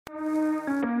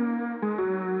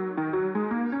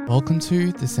Welcome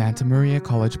to the Santa Maria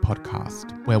College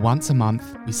podcast, where once a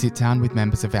month we sit down with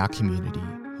members of our community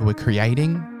who are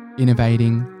creating,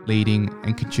 innovating, leading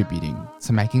and contributing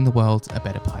to making the world a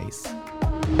better place.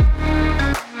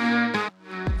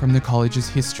 From the college's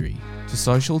history to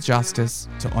social justice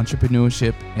to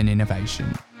entrepreneurship and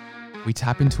innovation, we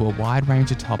tap into a wide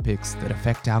range of topics that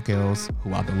affect our girls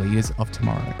who are the leaders of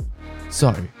tomorrow.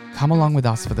 So, come along with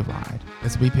us for the ride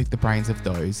as we pick the brains of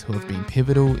those who have been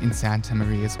pivotal in Santa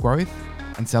Maria's growth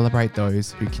and celebrate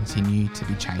those who continue to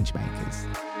be change makers.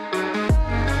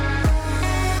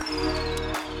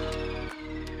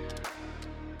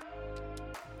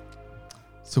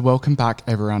 So welcome back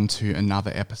everyone to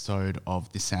another episode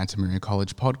of the Santa Maria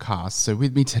College podcast. So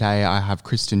with me today I have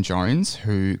Kristen Jones,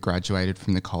 who graduated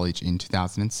from the college in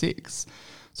 2006.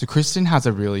 So Kristen has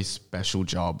a really special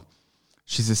job.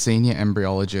 She's a senior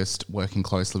embryologist working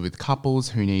closely with couples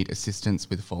who need assistance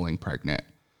with falling pregnant.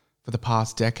 For the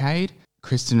past decade,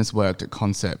 Kristen has worked at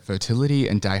Concept Fertility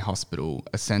and Day Hospital,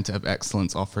 a centre of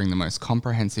excellence offering the most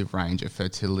comprehensive range of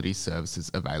fertility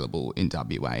services available in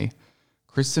WA.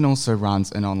 Kristen also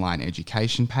runs an online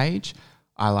education page,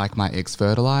 I Like My Eggs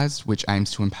Fertilised, which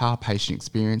aims to empower patient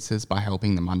experiences by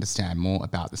helping them understand more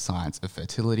about the science of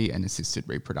fertility and assisted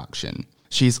reproduction.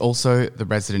 She is also the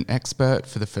resident expert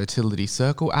for the Fertility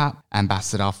Circle app,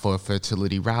 ambassador for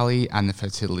Fertility Rally and the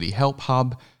Fertility Help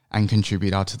Hub, and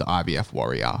contributor to the IVF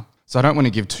Warrior. So I don't want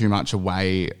to give too much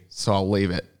away, so I'll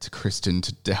leave it to Kristen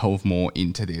to delve more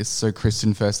into this. So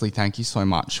Kristen, firstly, thank you so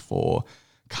much for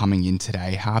coming in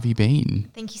today. How have you been?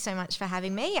 Thank you so much for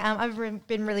having me. I've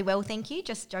been really well, thank you.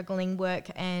 Just juggling work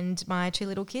and my two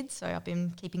little kids, so I've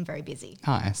been keeping very busy.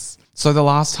 Nice. So the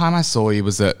last time I saw you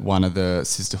was at one of the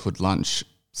Sisterhood Lunch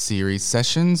series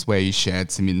sessions where you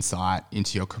shared some insight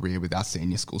into your career with our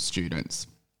senior school students.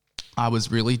 I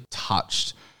was really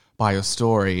touched by your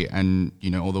story and,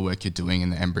 you know, all the work you're doing in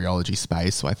the embryology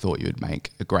space. So I thought you would make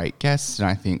a great guest. And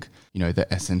I think, you know, the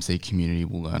SMC community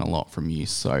will learn a lot from you.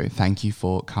 So thank you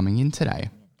for coming in today.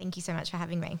 Thank you so much for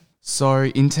having me. So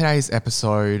in today's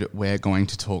episode, we're going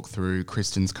to talk through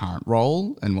Kristen's current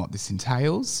role and what this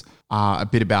entails, a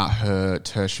bit about her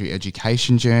tertiary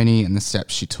education journey and the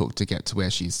steps she took to get to where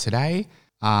she is today,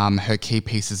 her key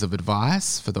pieces of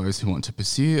advice for those who want to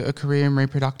pursue a career in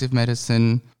reproductive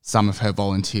medicine, some of her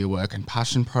volunteer work and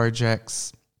passion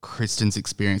projects, Kristen's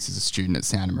experience as a student at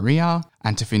Santa Maria,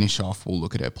 and to finish off, we'll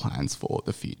look at her plans for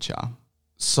the future.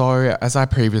 So, as I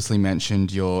previously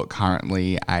mentioned, you're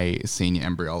currently a senior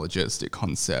embryologist at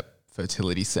Concept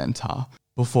Fertility Centre.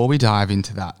 Before we dive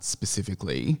into that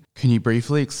specifically, can you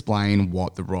briefly explain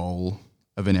what the role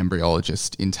of an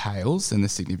embryologist entails and the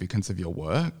significance of your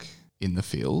work in the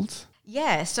field?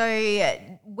 Yeah, so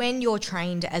when you're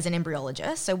trained as an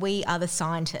embryologist, so we are the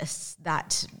scientists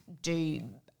that do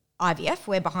IVF.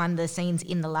 We're behind the scenes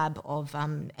in the lab of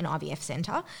an IVF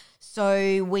centre.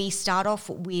 So we start off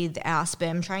with our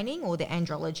sperm training or the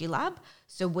andrology lab.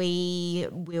 So we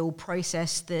will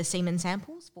process the semen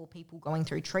samples for people going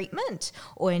through treatment,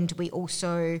 and we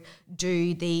also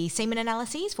do the semen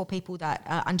analyses for people that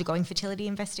are undergoing fertility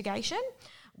investigation.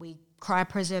 We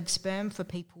cryopreserve sperm for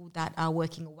people that are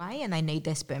working away and they need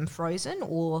their sperm frozen,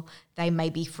 or they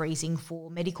may be freezing for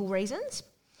medical reasons.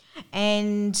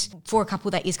 And for a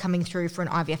couple that is coming through for an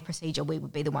IVF procedure, we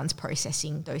would be the ones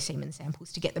processing those semen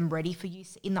samples to get them ready for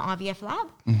use in the IVF lab.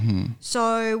 Mm-hmm.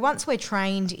 So once we're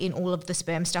trained in all of the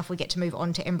sperm stuff, we get to move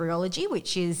on to embryology,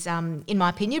 which is, in my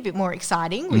opinion, a bit more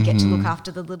exciting. We get to look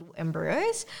after the little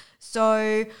embryos.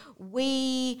 So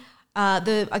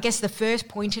I guess the first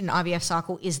point in an IVF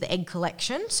cycle is the egg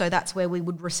collection. So that's where we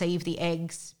would receive the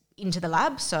eggs into the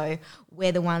lab. So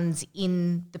we're the ones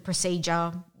in the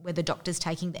procedure where the doctor's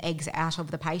taking the eggs out of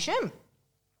the patient.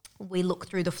 We look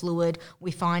through the fluid,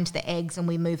 we find the eggs and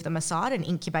we move them aside and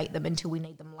incubate them until we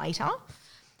need them later.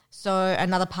 So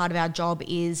another part of our job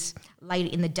is later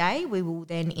in the day, we will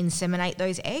then inseminate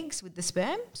those eggs with the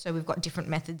sperm. So we've got different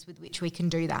methods with which we can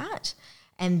do that.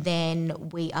 And then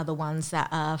we are the ones that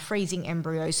are freezing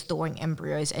embryos, thawing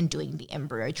embryos and doing the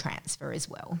embryo transfer as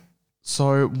well.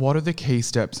 So what are the key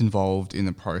steps involved in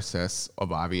the process of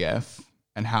IVF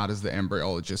and how does the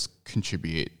embryologist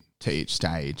contribute to each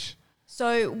stage?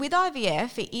 So with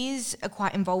IVF, it is a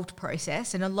quite involved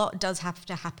process and a lot does have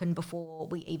to happen before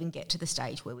we even get to the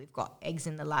stage where we've got eggs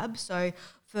in the lab. So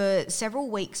for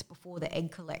several weeks before the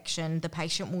egg collection, the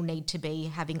patient will need to be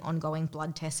having ongoing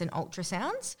blood tests and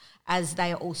ultrasounds, as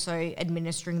they are also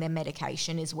administering their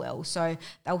medication as well. So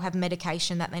they'll have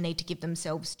medication that they need to give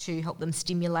themselves to help them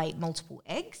stimulate multiple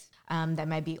eggs. They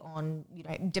may be on,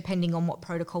 depending on what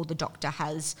protocol the doctor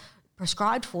has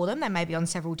prescribed for them. They may be on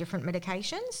several different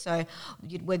medications. So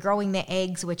we're growing their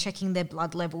eggs, we're checking their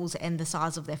blood levels and the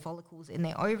size of their follicles in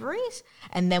their ovaries.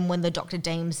 And then when the doctor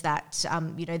deems that,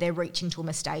 they're reaching to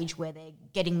a stage where they're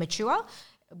getting mature,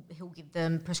 he'll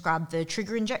prescribe the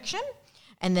trigger injection.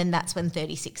 And then that's when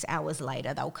 36 hours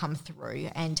later they'll come through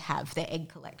and have their egg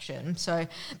collection. So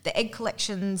the egg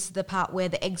collection's the part where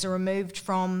the eggs are removed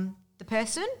from the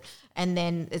person, and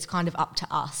then it's kind of up to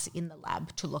us in the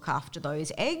lab to look after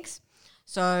those eggs.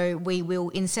 So we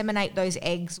will inseminate those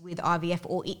eggs with IVF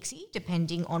or ICSI,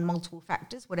 depending on multiple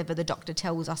factors, whatever the doctor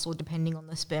tells us, or depending on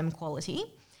the sperm quality.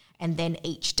 And then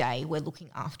each day we're looking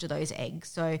after those eggs.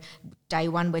 So day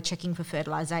 1, we're checking for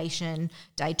fertilisation.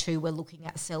 Day 2, we're looking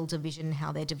at cell division,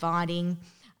 how they're dividing.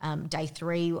 Day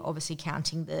 3, we're obviously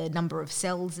counting the number of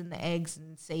cells in the eggs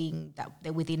and seeing that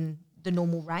they're within the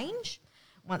normal range.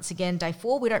 Once again, day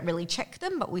 4, we don't really check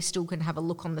them, but we still can have a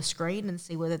look on the screen and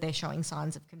see whether they're showing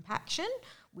signs of compaction,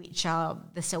 which are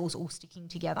the cells all sticking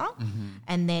together. Mm-hmm.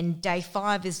 And then day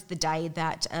 5 is the day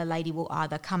that a lady will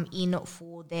either come in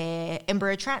for their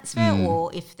embryo transfer,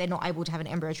 or if they're not able to have an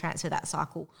embryo transfer that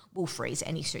cycle, we'll freeze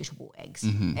any suitable eggs,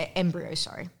 embryos,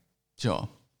 sorry. Sure.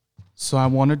 So I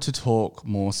wanted to talk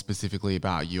more specifically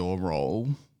about your role.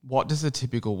 What does a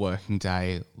typical working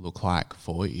day look like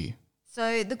for you?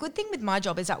 So the good thing with my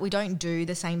job is that we don't do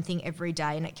the same thing every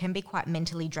day, and it can be quite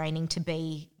mentally draining to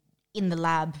be in the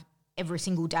lab every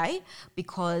single day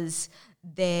because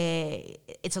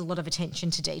it's a lot of attention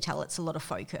to detail, it's a lot of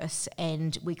focus,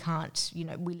 and we can't,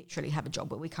 we literally have a job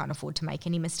where we can't afford to make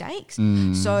any mistakes.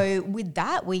 So with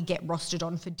that, we get rostered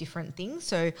on for different things.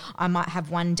 So I might have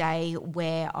one day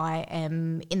where I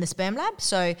am in the sperm lab.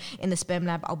 So in the sperm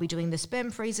lab, I'll be doing the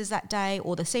sperm freezers that day,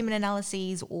 or the semen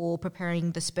analyses, or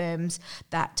preparing the sperm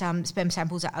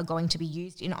samples that are going to be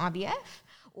used in IVF.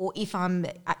 Or if I'm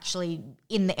actually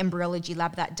in the embryology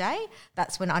lab that day,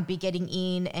 that's when I'd be getting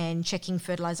in and checking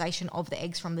fertilisation of the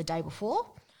eggs from the day before.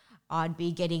 I'd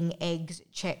be getting eggs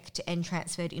checked and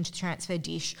transferred into the transfer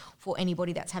dish for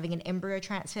anybody that's having an embryo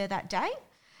transfer that day.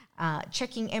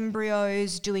 Checking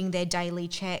embryos, doing their daily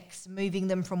checks, moving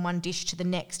them from one dish to the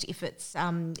next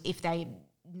if they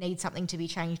need something to be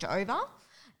changed over,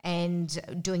 and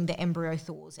doing the embryo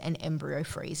thaws and embryo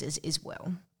freezes as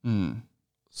well.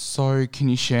 So can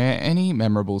you share any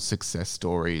memorable success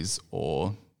stories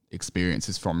or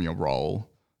experiences from your role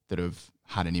that have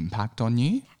had an impact on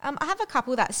you? I have a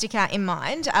couple that stick out in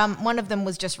mind. One of them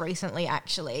was just recently,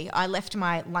 actually. I left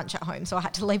my lunch at home, so I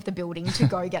had to leave the building to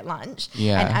go get lunch.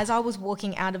 Yeah. And as I was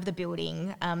walking out of the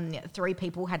building, 3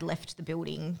 people had left the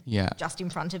building just in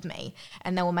front of me,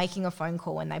 and they were making a phone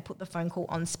call, and they put the phone call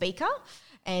on speaker.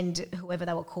 And whoever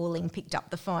they were calling picked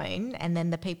up the phone, and then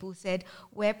the people said,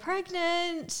 "We're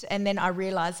pregnant." And then I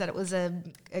realised that it was a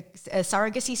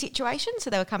surrogacy situation, so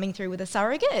they were coming through with a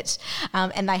surrogate,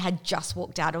 and they had just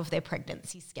walked out of their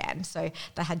pregnancy scan. So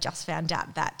they had just found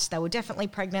out that they were definitely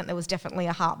pregnant, there was definitely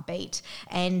a heartbeat,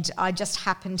 and I just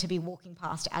happened to be walking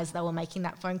past as they were making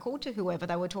that phone call to whoever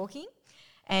they were talking.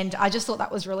 And I just thought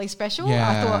that was really special.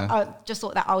 Yeah. I just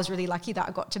thought that I was really lucky that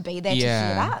I got to be there to hear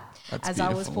that as beautiful.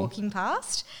 I was walking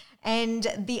past. And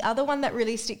the other one that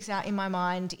really sticks out in my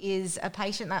mind is a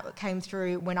patient that came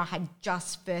through when I had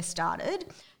just first started.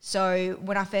 So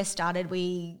when I first started,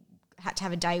 we had to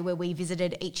have a day where we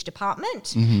visited each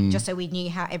department just so we knew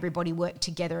how everybody worked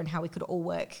together and how we could all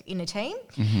work in a team.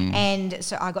 And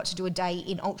so I got to do a day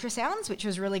in ultrasounds, which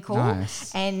was really cool.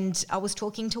 Nice. And I was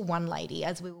talking to one lady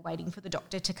as we were waiting for the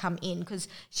doctor to come in, because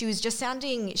she was just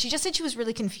she just said she was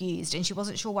really confused and she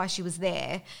wasn't sure why she was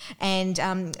there. And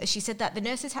she said that the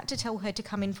nurses had to tell her to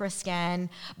come in for a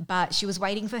scan, but she was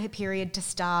waiting for her period to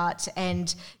start.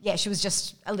 And she was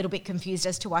just a little bit confused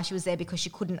as to why she was there, because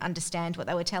she couldn't understand what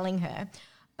they were telling her.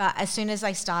 But as soon as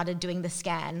they started doing the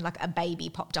scan, like a baby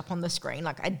popped up on the screen,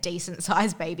 like a decent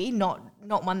sized baby, not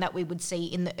one that we would see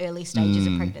in the early stages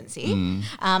of pregnancy.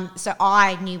 So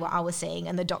I knew what I was seeing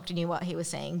and the doctor knew what he was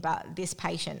seeing, but this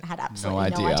patient had absolutely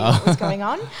no idea what was going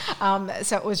on.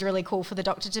 So it was really cool for the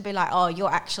doctor to be like, "Oh,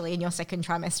 you're actually in your second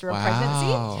trimester of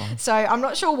pregnancy." So I'm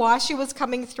not sure why she was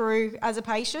coming through as a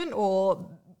patient, or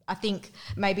I think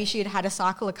maybe she had had a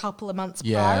cycle a couple of months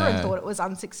prior and thought it was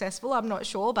unsuccessful. I'm not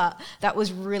sure, but that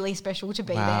was really special to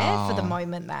be there for the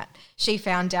moment that she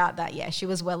found out that, she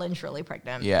was well and truly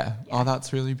pregnant. Yeah. Oh,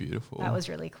 that's really beautiful. That was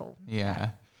really cool. Yeah.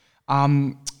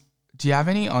 Do you have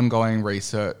any ongoing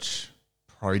research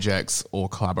projects or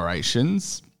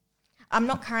collaborations? I'm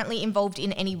not currently involved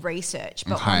in any research,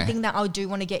 but one thing that I do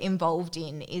want to get involved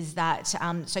in is that,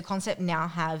 so Concept now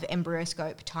have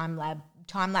embryoscope time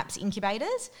time-lapse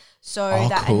incubators. So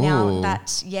cool.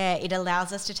 it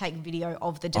allows us to take video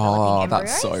of the developing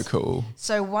embryos. That's so cool.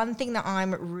 So one thing that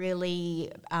I'm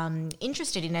really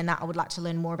interested in and that I would like to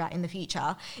learn more about in the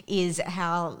future is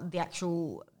how the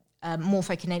actual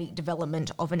morphokinetic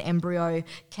development of an embryo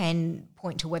can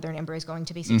point to whether an embryo is going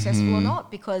to be successful or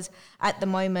not, because at the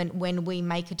moment when we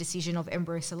make a decision of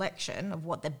embryo selection, of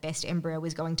what the best embryo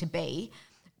is going to be,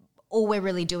 all we're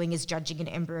really doing is judging an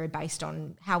embryo based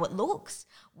on how it looks,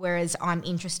 whereas I'm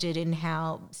interested in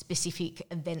how specific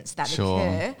events that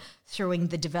occur through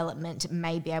the development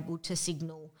may be able to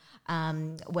signal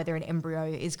whether an embryo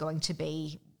is going to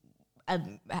be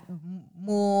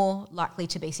more likely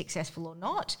to be successful or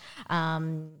not,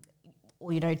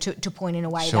 or, to point in a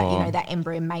way that, that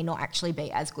embryo may not actually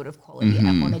be as good of quality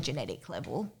on a genetic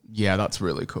level. Yeah, that's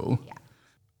really cool. Yeah.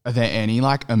 Are there any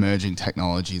emerging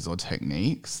technologies or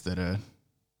techniques that are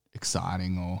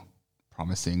exciting or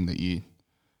promising that you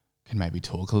can maybe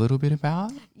talk a little bit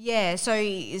about? Yeah, so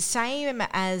same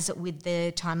as with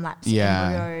the time-lapse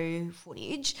embryo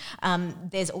footage,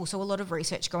 there's also a lot of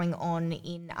research going on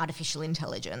in artificial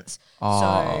intelligence.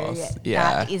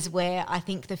 That is where I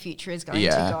think the future is going to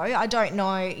go. I don't know,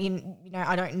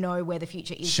 I don't know where the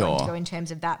future is going to go in terms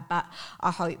of that, but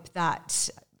I hope that.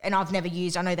 And I've never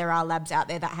used, I know there are labs out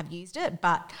there that have used it,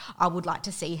 but I would like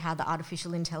to see how the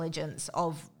artificial intelligence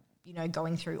of,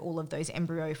 going through all of those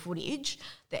embryo footage,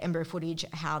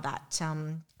 how that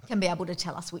can be able to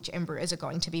tell us which embryos are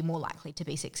going to be more likely to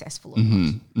be successful or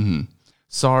not. Mm-hmm.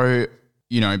 So,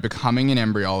 becoming an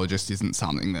embryologist isn't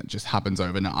something that just happens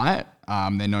overnight.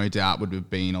 There no doubt would have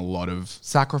been a lot of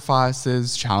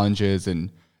sacrifices, challenges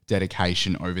and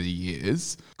dedication over the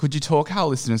years. Could you talk our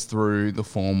listeners through the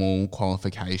formal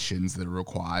qualifications that are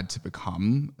required to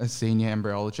become a senior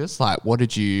embryologist? What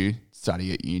did you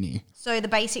study at uni? So the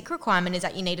basic requirement is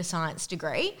that you need a science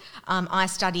degree. I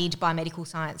studied biomedical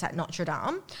science at Notre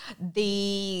Dame.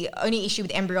 The only issue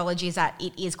with embryology is that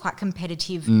it is quite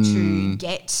competitive to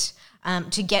get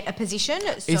a position.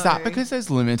 So, is that because there's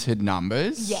limited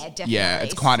numbers? Yeah, definitely. Yeah,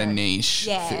 it's quite a niche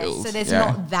field. So there's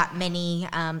not that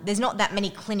many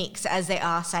clinics as there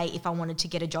are, say, if I wanted to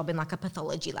get a job in a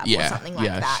pathology lab or something like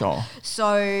that. Sure.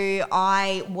 So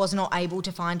I was not able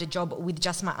to find a job with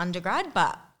just my undergrad,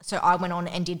 so I went on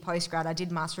and did postgrad. I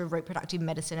did Master of Reproductive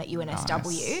Medicine at UNSW.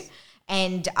 Nice.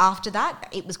 And after that,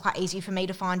 it was quite easy for me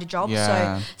to find a job.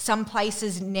 Yeah. So some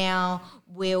places now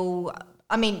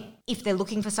if they're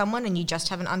looking for someone and you just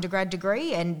have an undergrad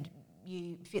degree and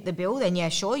you fit the bill, then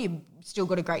you've still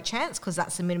got a great chance because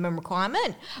that's the minimum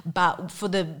requirement. But for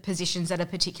the positions that are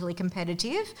particularly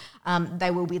competitive,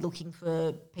 they will be looking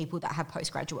for people that have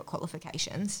postgraduate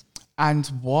qualifications. And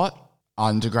what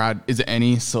undergrad, is it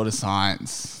any sort of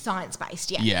science?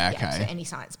 Science-based, yeah. Yeah, okay. So any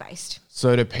science-based.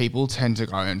 So do people tend to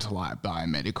go into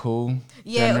biomedical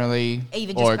generally?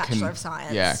 Even just Bachelor of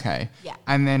Science. Yeah, okay. Yeah.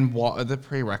 And then what are the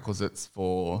prerequisites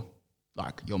for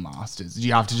your masters? Do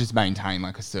you have to just maintain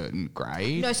a certain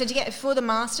grade? No, so for the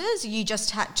masters, you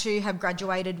just had to have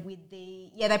graduated with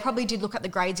they probably did look at the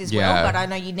grades as well, but I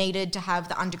know you needed to have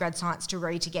the undergrad science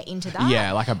degree to get into that.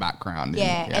 Yeah, a background.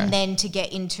 And then to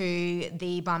get into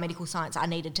the biomedical science, I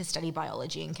needed to study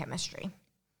biology and chemistry.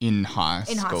 In high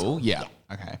school? Yeah.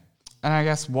 Okay. And I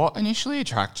guess what initially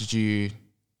attracted you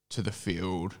to the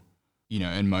field,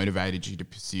 and motivated you to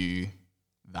pursue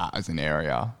that as an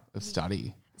area of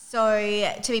study?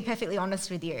 So to be perfectly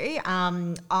honest with you,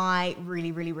 I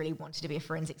really, really, really wanted to be a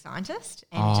forensic scientist,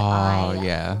 and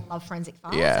I love forensic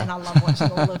files, and I love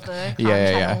watching all of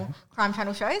the crime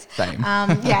channel shows. Same.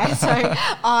 So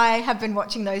I have been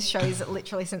watching those shows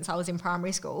literally since I was in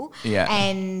primary school. Yeah.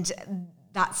 And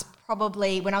that's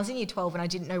probably when I was in year 12 and I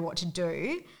didn't know what to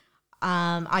do.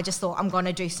 I just thought I'm going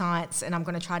to do science and I'm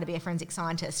going to try to be a forensic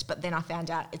scientist. But then I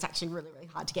found out it's actually really, really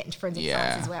hard to get into forensic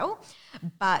science as well.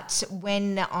 But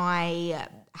when I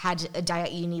had a day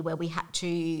at uni where we had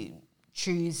to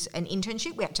choose an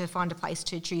internship, we had to find a place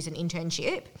to choose an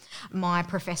internship, my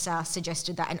professor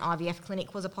suggested that an IVF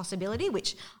clinic was a possibility,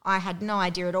 which I had no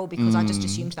idea at all because I just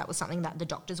assumed that was something that the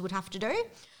doctors would have to do.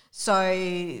 So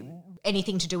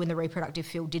anything to do in the reproductive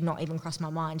field did not even cross my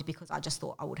mind because I just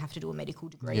thought I would have to do a medical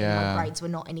degree and my grades were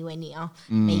not anywhere near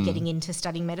me getting into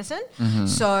studying medicine. Mm-hmm.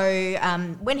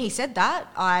 So when he said that,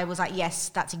 I was like, yes,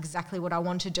 that's exactly what I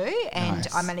want to do. And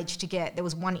I managed to there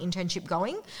was one internship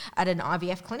going at an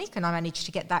IVF clinic and I managed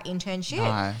to get that internship.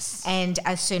 Nice. And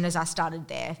as soon as I started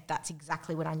there, that's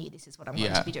exactly when I knew this is what I'm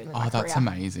going to be doing with my career. That's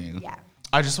amazing. Yeah.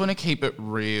 I just want to keep it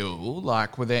real.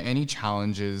 Were there any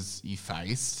challenges you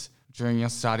faced during your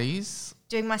studies?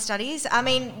 Doing my studies? I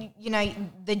mean,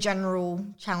 the general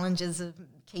challenges of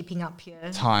keeping up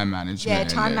your time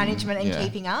management. And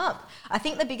keeping up. I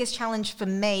think the biggest challenge for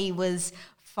me was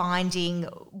finding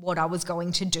what I was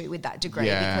going to do with that degree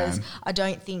because I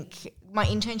don't think my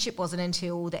internship wasn't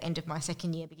until the end of my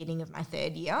second year, beginning of my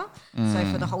third year. So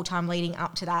for the whole time leading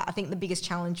up to that, I think the biggest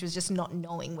challenge was just not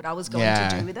knowing what I was going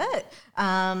to do with it.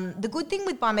 The good thing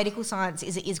with biomedical science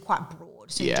is it is quite broad.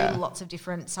 So you do lots of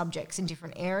different subjects in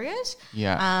different areas.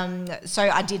 So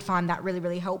I did find that really,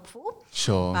 really helpful.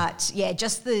 Sure. But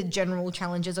just the general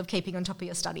challenges of keeping on top of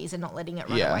your studies and not letting it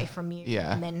run away from you.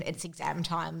 Yeah. And then it's exam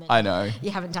time. And I know.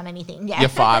 You haven't done anything. You're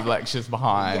 5 lectures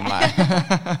behind.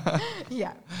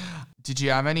 Yeah. Did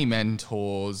you have any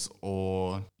mentors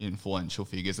or influential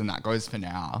figures? And that goes for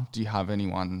now. Do you have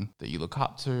anyone that you look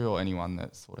up to or anyone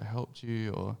that sort of helped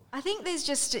you? Or I think there's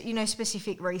just,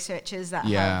 specific researchers that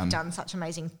have done such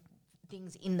amazing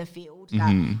things in the field that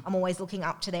I'm always looking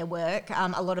up to their work.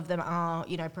 A lot of them are,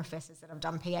 professors that have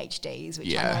done PhDs,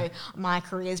 which I know my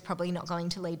career is probably not going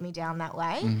to lead me down that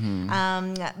way.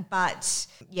 But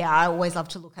I always love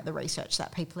to look at the research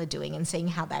that people are doing and seeing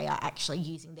how they are actually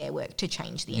using their work to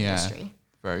change the industry.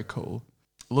 Very cool.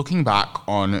 Looking back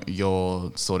on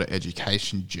your sort of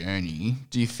education journey,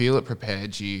 do you feel it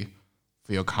prepared you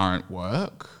for your current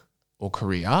work or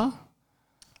career?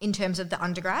 In terms of the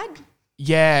undergrad?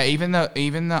 Yeah, even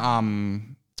the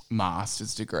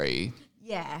master's degree.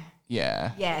 Yeah.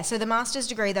 So the master's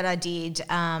degree that I did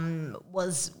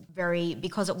was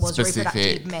because it was specific.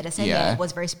 Reproductive medicine. It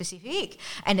was very specific,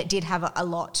 and it did have a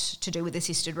lot to do with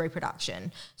assisted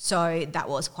reproduction. So that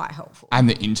was quite helpful. And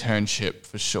the internship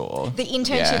for sure. The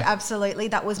internship, absolutely.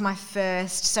 That was my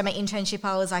first. So my internship,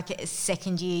 I was like a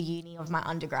second year uni of my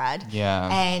undergrad.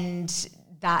 Yeah. And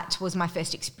that was my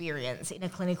first experience in a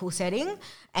clinical setting,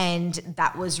 and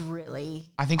that was really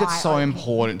I think it's so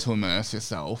important to immerse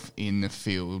yourself in the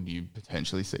field you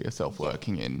potentially see yourself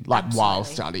working in, while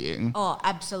studying. Oh,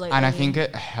 absolutely. And I think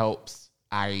it helps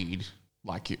aid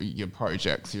your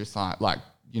projects, your site,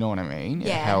 you know what I mean?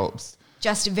 Yeah. It helps.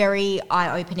 Just very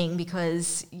eye-opening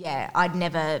because, I'd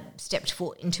never stepped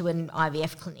foot into an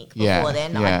IVF clinic before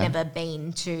then. I'd never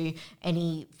been to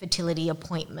any fertility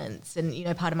appointments. And,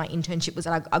 part of my internship was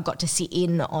that I got to sit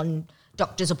in on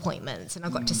doctor's appointments and I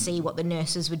got to see what the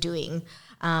nurses were doing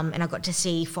and I got to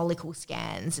see follicle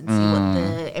scans and see what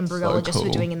the embryologists were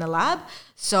doing in the lab.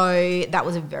 So that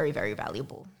was very, very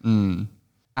valuable. And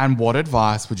what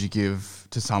advice would you give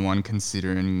to someone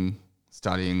considering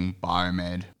studying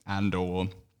biomed and or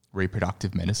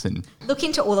reproductive medicine? Look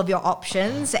into all of your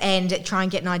options and try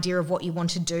and get an idea of what you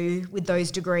want to do with those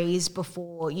degrees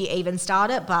before you even start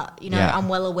it. But, I'm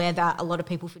well aware that a lot of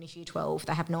people finish year 12,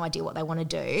 they have no idea what they want to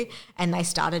do and they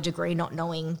start a degree not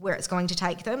knowing where it's going to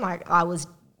take them. Like I was,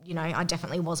 I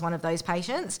definitely was one of those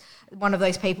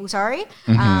people, sorry.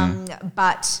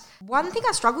 But one thing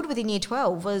I struggled with in year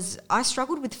 12 was I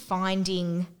struggled with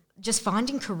finding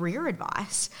career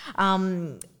advice,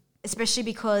 especially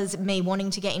because me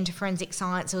wanting to get into forensic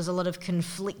science, there was a lot of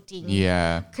conflicting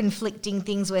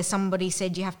things where somebody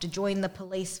said you have to join the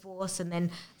police force and then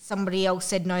somebody else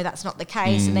said no, that's not the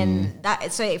case. And then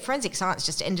so forensic science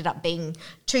just ended up being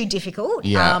too difficult,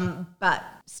 but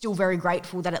still very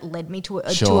grateful that it led me to a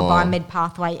biomed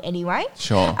pathway anyway.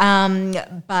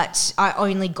 But I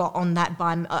only got on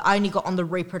the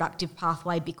reproductive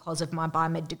pathway because of my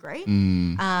biomed degree.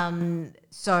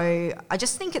 So I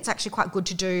just think it's actually quite good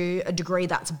to do a degree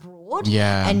that's broad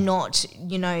and not,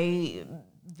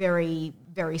 very,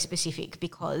 very specific,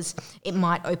 because it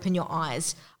might open your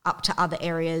eyes up to other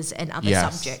areas and other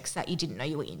subjects that you didn't know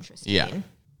you were interested in.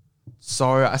 So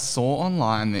I saw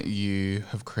online that you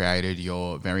have created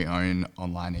your very own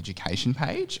online education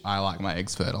page. I Like My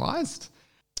Eggs Fertilised.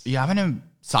 You have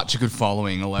such a good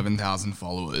following, 11,000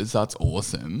 followers. That's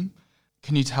awesome.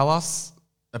 Can you tell us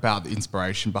about the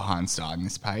inspiration behind starting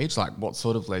this page? What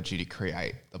sort of led you to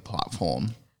create the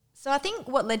platform? So I think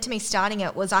what led to me starting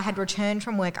it was I had returned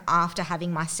from work after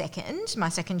having my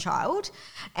second child.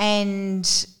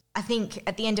 And I think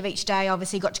at the end of each day, I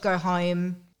obviously got to go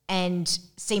home and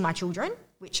see my children,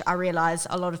 which I realise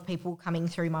a lot of people coming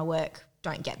through my work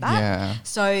don't get that. Yeah.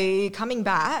 So coming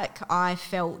back, I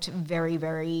felt very,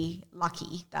 very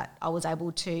lucky that I was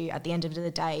able to, at the end of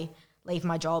the day, leave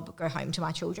my job, go home to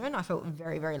my children. I felt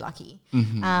very, very lucky.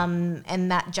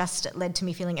 And that just led to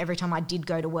me feeling every time I did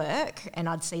go to work and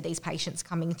I'd see these patients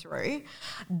coming through,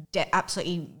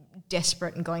 absolutely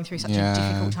desperate and going through such a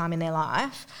difficult time in their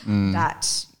life,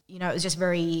 that, it was just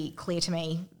very clear to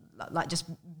me, just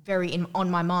very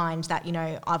on my mind that,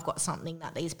 I've got something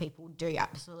that these people do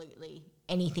absolutely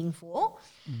anything for.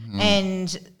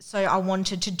 And so I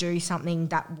wanted to do something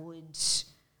that would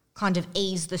kind of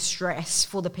ease the stress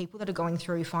for the people that are going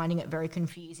through finding it very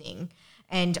confusing.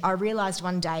 And I realised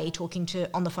one day talking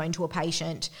on the phone to a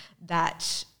patient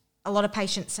that a lot of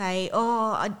patients say,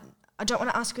 I don't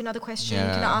want to ask you another question.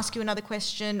 Yeah. Can I ask you another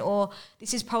question? Or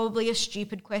this is probably a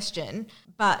stupid question.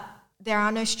 But there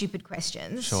are no stupid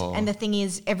questions. Sure. And the thing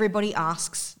is, everybody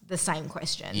asks the same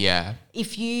question. Yeah.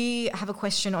 If you have a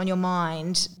question on your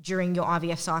mind during your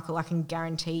IVF cycle, I can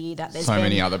guarantee you that there's So been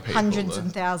many other people hundreds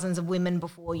and thousands of women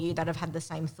before you that have had the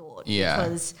same thought. Yeah.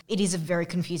 Because it is a very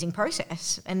confusing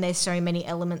process and there's so many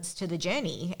elements to the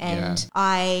journey. And Yeah.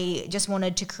 I just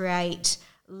wanted to create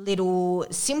little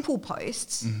simple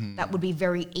posts that would be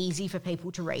very easy for people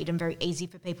to read and very easy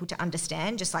for people to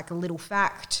understand, just like a little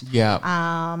fact,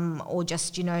 or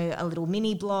just, a little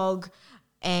mini blog,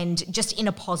 and just in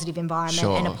a positive environment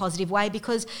and a positive way.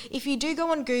 Because if you do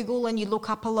go on Google and you look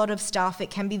up a lot of stuff, it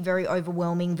can be very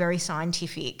overwhelming, very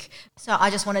scientific. So I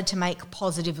just wanted to make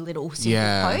positive little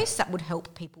simple posts that would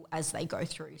help people as they go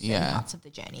through certain parts of the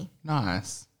journey.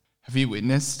 Nice. Have you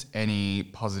witnessed any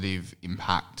positive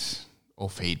impact or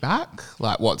feedback?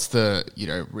 Like, what's the,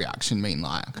 reaction been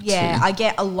like? Yeah, I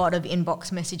get a lot of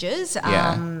inbox messages.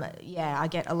 I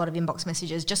get a lot of inbox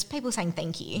messages, just people saying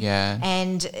thank you. Yeah.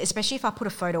 And especially if I put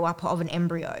a photo up of an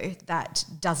embryo that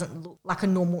doesn't look like a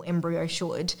normal embryo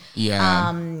should.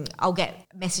 Yeah. I'll get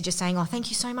messages saying, thank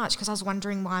you so much, because I was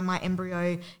wondering why my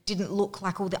embryo didn't look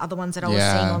like all the other ones that I was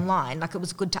seeing online. Like, it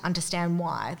was good to understand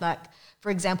why. Like, for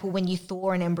example, when you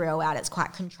thaw an embryo out, it's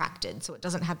quite contracted, so it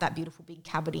doesn't have that beautiful big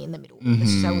cavity in the middle. The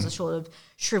cells are sort of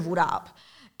shriveled up.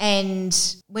 And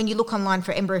when you look online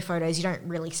for embryo photos, you don't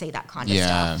really see that kind of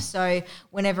stuff. So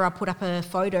whenever I put up a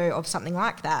photo of something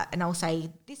like that and I'll say,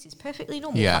 this is perfectly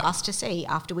normal for us to see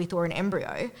after we thaw an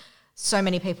embryo, so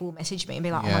many people will message me and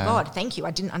be like, oh my God, thank you.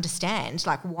 I didn't understand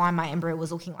why my embryo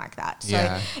was looking like that.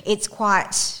 So it's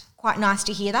quite nice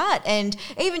to hear that. And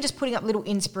even just putting up little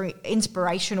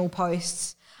inspirational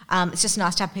posts, it's just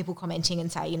nice to have people commenting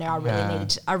and say,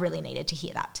 I really needed to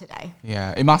hear that today.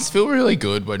 Yeah, it must feel really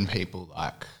good when people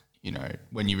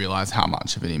when you realise how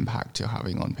much of an impact you're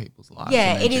having on people's lives.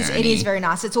 Yeah, it is very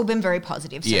nice. It's all been very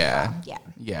positive so far.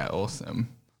 Yeah, awesome.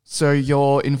 So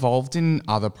you're involved in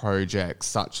other projects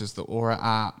such as the Aura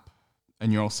app,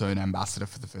 and you're also an ambassador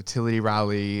for the Fertility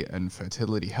Rally and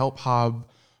Fertility Help Hub.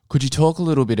 Could you talk a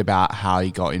little bit about how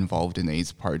you got involved in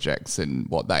these projects and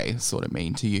what they sort of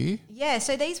mean to you? Yeah,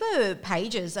 so these were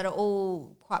pages that are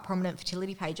all quite prominent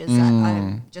fertility pages that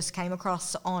I just came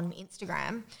across on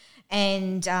Instagram,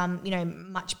 and,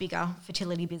 much bigger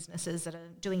fertility businesses that are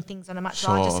doing things on a much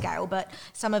larger scale. But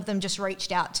some of them just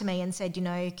reached out to me and said,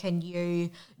 can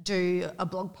you do a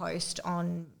blog post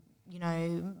on,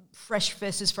 fresh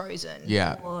versus frozen?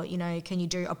 Yeah. Or, can you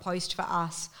do a post for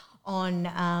us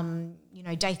on,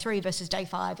 day 3 versus day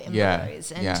 5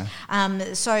 embryos.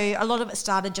 So a lot of it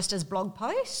started just as blog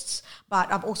posts,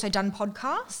 but I've also done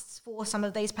podcasts for some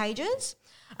of these pages.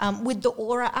 With the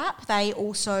Aura app, they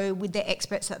also, with their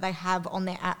experts that they have on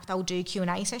their app, they'll do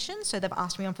Q&A sessions. So they've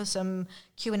asked me on for some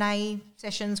Q&A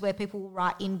sessions where people will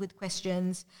write in with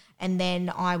questions, and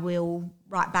then I will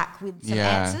write back with some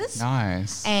answers.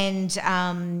 Nice. And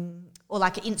or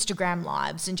like Instagram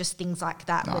lives and just things like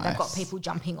that, where they've got people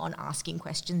jumping on asking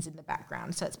questions in the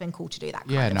background. So it's been cool to do that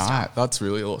kind of stuff. That's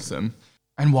really awesome.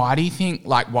 And why do you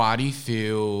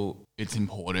feel it's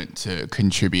important to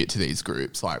contribute to these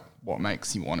groups? Like, what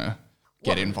makes you want to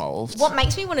get involved? What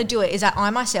makes me want to do it is that I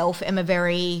myself am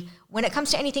when it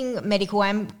comes to anything medical,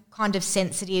 I'm kind of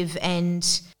sensitive,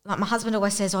 and like my husband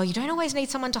always says, you don't always need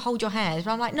someone to hold your hand.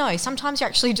 But I'm like, no, sometimes you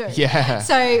actually do. Yeah.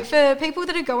 So for people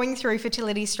that are going through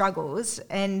fertility struggles,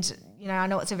 and, I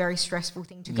know it's a very stressful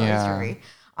thing to go through,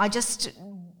 I just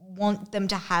want them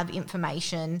to have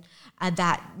information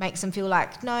that makes them feel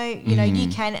like, no, you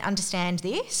can understand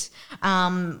this.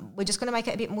 We're just going to make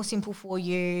it a bit more simple for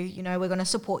you. We're going to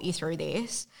support you through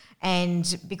this.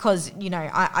 And because,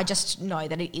 I just know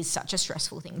that it is such a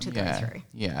stressful thing to go through.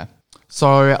 Yeah.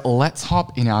 So let's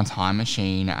hop in our time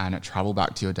machine and travel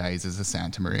back to your days as a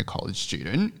Santa Maria College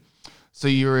student. So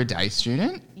you were a day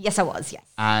student? Yes, I was, yes.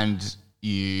 And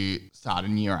you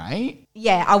started in year 8?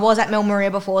 Yeah, I was at Mel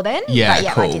Maria before then. Yeah,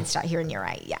 but cool. I did start here in year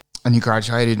 8, yeah. And you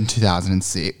graduated in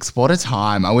 2006. What a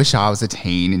time. I wish I was a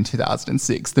teen in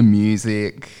 2006. The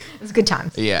music. It was good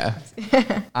times. Yeah.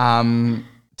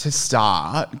 To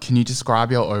start, can you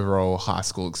describe your overall high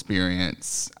school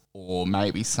experience, or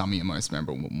maybe some of your most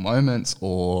memorable moments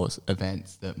or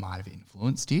events that might have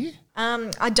influenced you?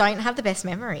 I don't have the best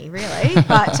memory, really.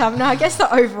 But no, I guess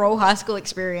the overall high school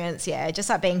experience, just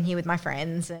like being here with my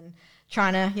friends and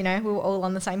trying to, we were all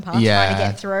on the same path trying to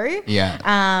get through.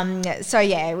 Yeah. So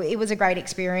it was a great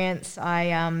experience.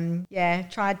 I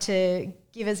tried to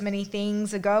give as many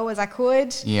things a go as I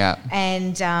could. Yeah.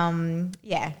 And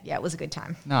it was a good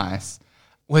time. Nice.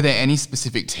 Were there any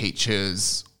specific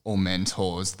teachers or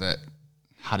mentors that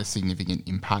had a significant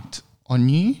impact on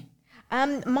you?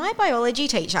 My biology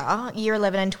teacher, year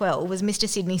 11 and 12, was Mr.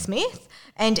 Sydney Smith,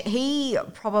 and he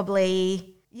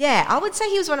probably, I would say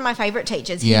he was one of my favourite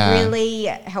teachers. He really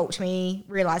helped me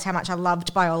realise how much I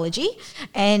loved biology,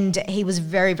 and he was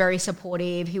very, very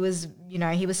supportive. He was,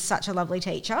 he was such a lovely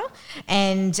teacher,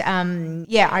 and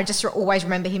I just always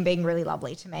remember him being really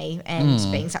lovely to me and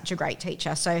being such a great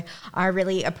teacher. So I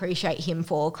really appreciate him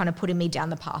for kind of putting me down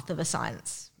the path of a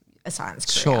science career.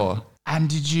 Sure. And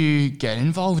did you get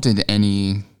involved in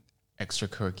any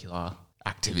extracurricular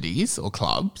activities or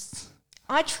clubs?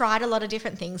 I tried a lot of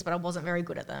different things, but I wasn't very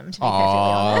good at them, to be perfectly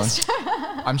honest.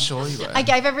 I'm sure you were. I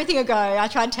gave everything a go. I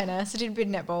tried tennis. I did a bit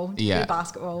of netball, did a bit of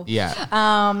basketball. Yeah.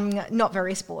 Not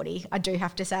very sporty, I do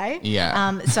have to say.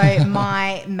 Yeah. So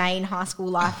my main high school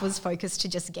life was focused to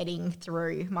just getting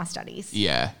through my studies.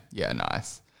 Yeah. Yeah,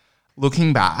 nice.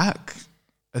 Looking back,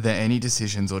 are there any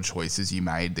decisions or choices you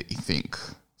made that you think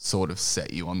sort of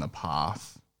set you on the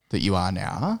path that you are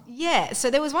now? Yeah, so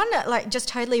there was one just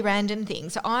totally random thing.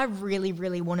 So I really,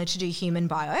 really wanted to do human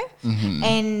bio,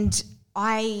 and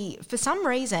I, for some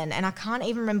reason, and I can't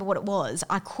even remember what it was,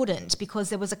 I couldn't because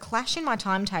there was a clash in my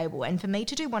timetable, and for me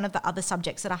to do one of the other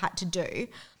subjects that I had to do,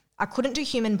 I couldn't do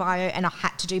human bio and I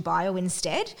had to do bio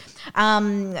instead.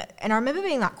 And I remember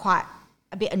being quite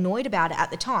a bit annoyed about it at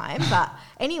the time, but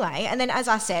anyway, and then as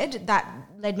I said, that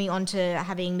led me on to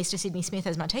having Mr. Sydney Smith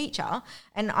as my teacher,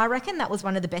 and I reckon that was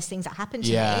one of the best things that happened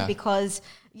to me because,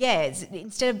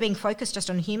 instead of being focused just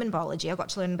on human biology, I got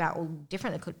to learn about all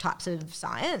different types of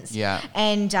science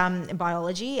and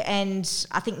biology, and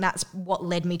I think that's what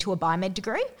led me to a biomed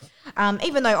degree,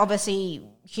 even though obviously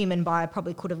human bio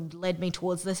probably could have led me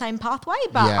towards the same pathway,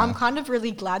 but I'm kind of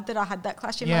really glad that I had that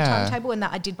clash in my timetable and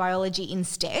that I did biology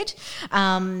instead.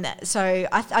 So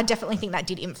I definitely think that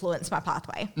did influence my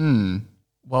pathway.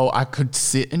 Well, I could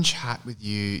sit and chat with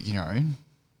you,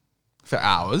 for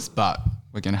hours, but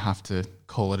we're going to have to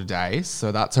call it a day.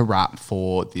 So that's a wrap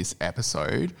for this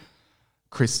episode.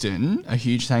 Kristen, a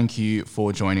huge thank you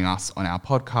for joining us on our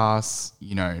podcast.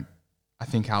 I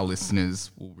think our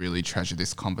listeners will really treasure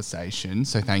this conversation.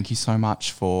 So thank you so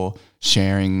much for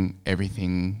sharing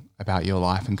everything about your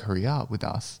life and career with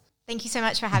us. Thank you so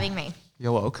much for having me.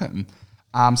 You're welcome.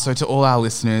 So to all our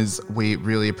listeners, we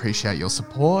really appreciate your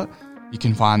support. You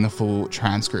can find the full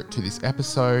transcript to this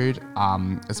episode,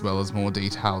 as well as more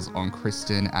details on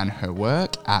Kristen and her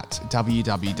work at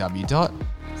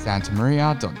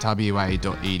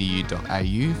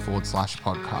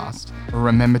www.santamaria.wa.edu.au/podcast.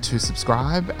 Remember to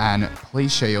subscribe and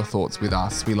please share your thoughts with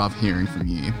us. We love hearing from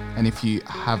you. And if you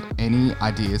have any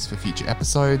ideas for future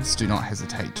episodes, do not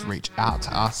hesitate to reach out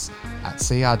to us at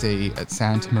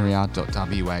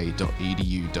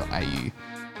crd@santamaria.wa.edu.au.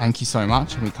 Thank you so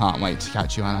much, and we can't wait to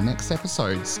catch you on our next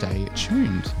episode. Stay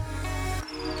tuned.